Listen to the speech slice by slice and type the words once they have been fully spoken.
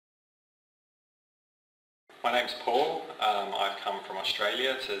My name's Paul. I've come from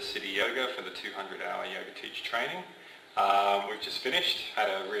Australia to Siddhi Yoga for the 200-hour yoga teacher training. We've just finished, had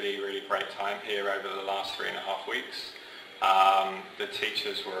a really great time here over the last 3.5 weeks. The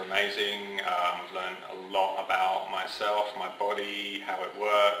teachers were amazing. I've learned a lot about myself, my body, how it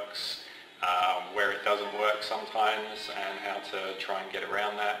works, where it doesn't work sometimes, and how to try and get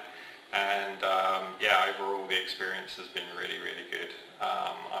around that. And yeah, overall the experience has been really good.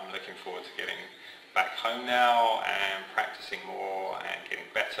 I'm looking forward to getting back home now and practicing more and getting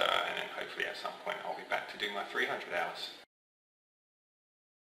better, and then hopefully at some point I'll be back to do my 300 hours.